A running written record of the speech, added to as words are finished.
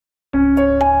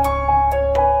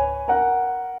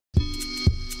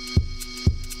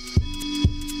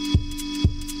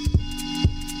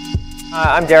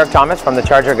I'm Derek Thomas from the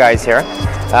Charger Guys here.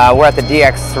 We're at the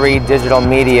Dx3 Digital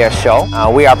Media Show.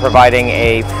 We are providing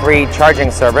a free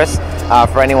charging service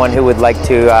for anyone who would like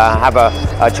to have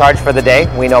a charge for the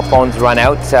day. We know phones run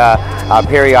out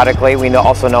periodically. We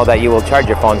also know that you will charge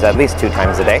your phones at least 2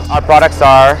 times a day. Our products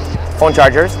are phone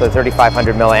chargers, the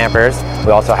 3500 milliamperes.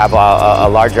 We also have a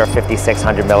larger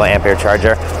 5600 milliampere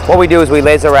charger. What we do is we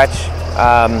laser etch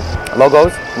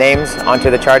logos, names onto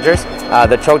the chargers.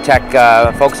 The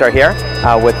Trotec folks are here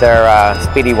with their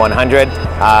Speedy 100.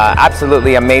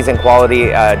 Absolutely amazing quality,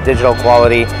 digital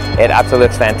quality. It absolutely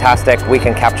looks fantastic. We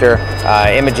can capture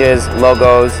images,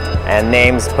 logos, and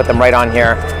names, put them right on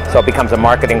here, so it becomes a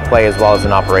marketing play as well as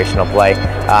an operational play.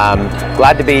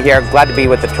 Glad to be here, glad to be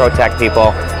with the Trotec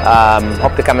people.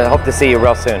 Hope to see you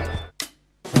real soon.